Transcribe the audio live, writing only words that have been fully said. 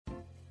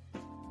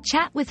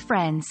Chat with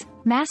friends,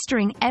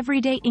 mastering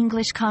everyday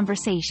English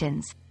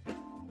conversations.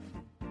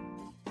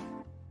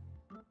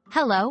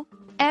 Hello,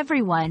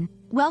 everyone.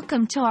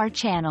 Welcome to our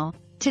channel.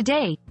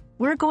 Today,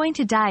 we're going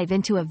to dive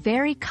into a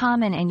very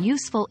common and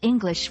useful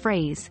English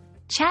phrase,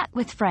 chat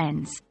with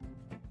friends.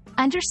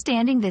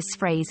 Understanding this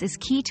phrase is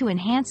key to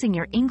enhancing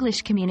your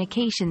English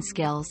communication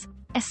skills,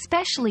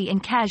 especially in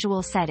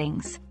casual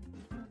settings.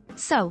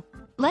 So,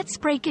 let's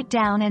break it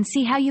down and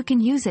see how you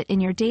can use it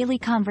in your daily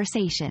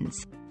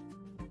conversations.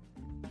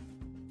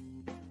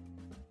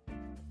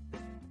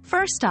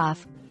 First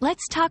off,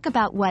 let's talk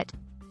about what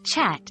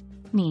chat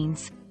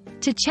means.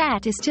 To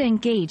chat is to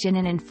engage in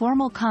an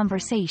informal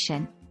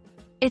conversation.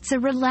 It's a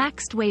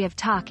relaxed way of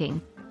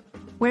talking,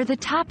 where the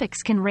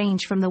topics can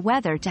range from the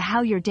weather to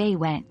how your day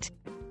went.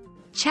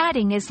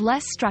 Chatting is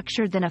less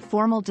structured than a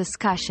formal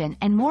discussion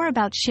and more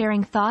about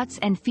sharing thoughts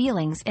and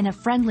feelings in a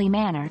friendly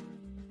manner.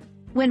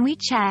 When we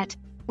chat,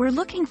 we're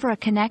looking for a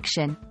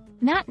connection,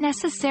 not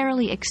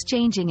necessarily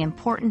exchanging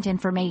important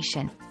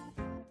information.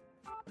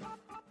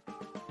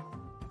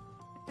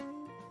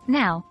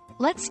 Now,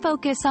 let's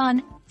focus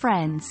on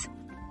friends.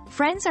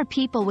 Friends are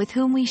people with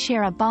whom we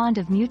share a bond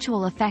of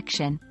mutual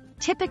affection,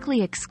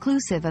 typically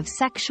exclusive of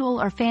sexual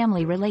or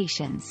family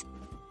relations.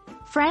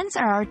 Friends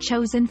are our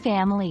chosen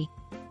family.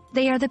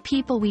 They are the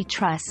people we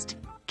trust,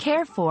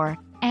 care for,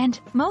 and,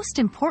 most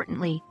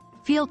importantly,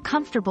 feel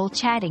comfortable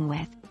chatting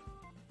with.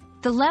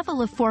 The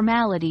level of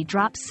formality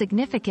drops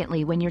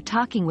significantly when you're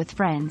talking with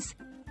friends,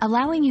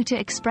 allowing you to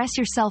express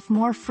yourself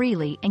more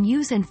freely and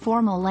use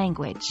informal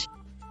language.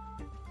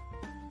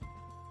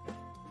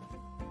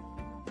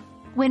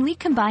 When we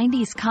combine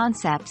these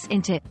concepts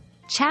into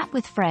chat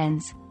with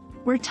friends,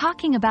 we're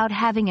talking about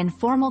having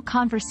informal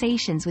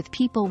conversations with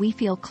people we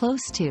feel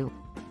close to.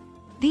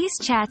 These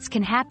chats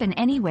can happen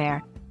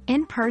anywhere,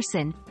 in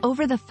person,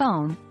 over the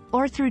phone,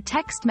 or through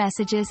text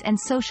messages and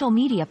social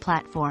media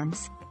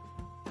platforms.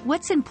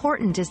 What's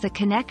important is the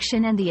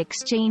connection and the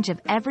exchange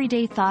of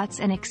everyday thoughts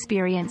and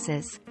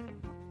experiences.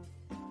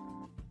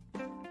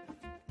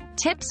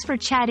 Tips for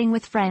chatting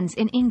with friends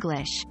in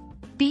English.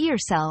 Be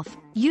yourself.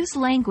 Use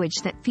language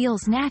that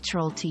feels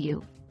natural to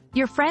you.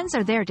 Your friends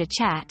are there to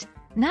chat,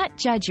 not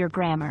judge your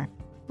grammar.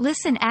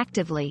 Listen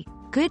actively.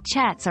 Good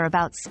chats are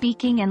about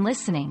speaking and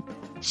listening.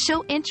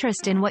 Show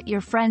interest in what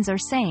your friends are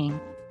saying.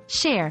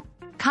 Share.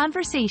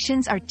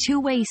 Conversations are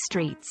two-way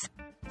streets.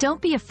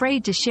 Don't be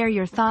afraid to share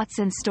your thoughts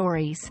and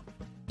stories.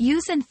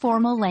 Use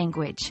informal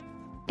language.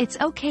 It's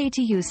okay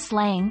to use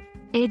slang,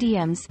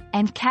 idioms,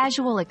 and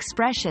casual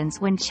expressions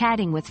when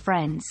chatting with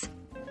friends.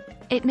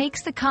 It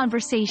makes the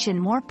conversation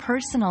more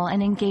personal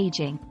and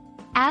engaging.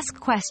 Ask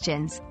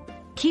questions.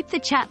 Keep the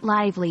chat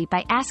lively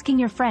by asking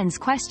your friends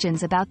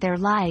questions about their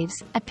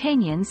lives,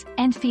 opinions,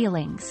 and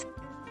feelings.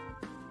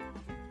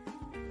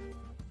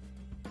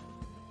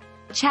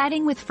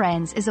 Chatting with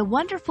friends is a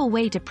wonderful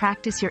way to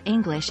practice your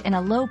English in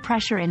a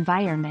low-pressure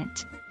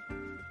environment.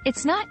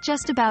 It's not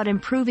just about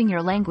improving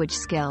your language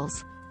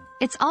skills.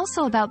 It's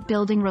also about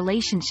building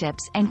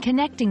relationships and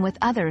connecting with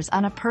others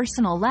on a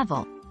personal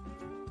level.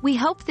 We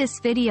hope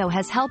this video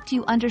has helped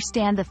you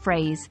understand the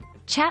phrase,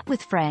 chat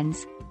with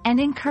friends, and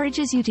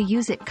encourages you to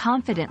use it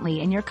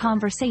confidently in your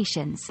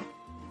conversations.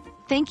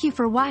 Thank you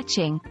for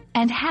watching,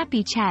 and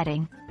happy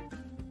chatting!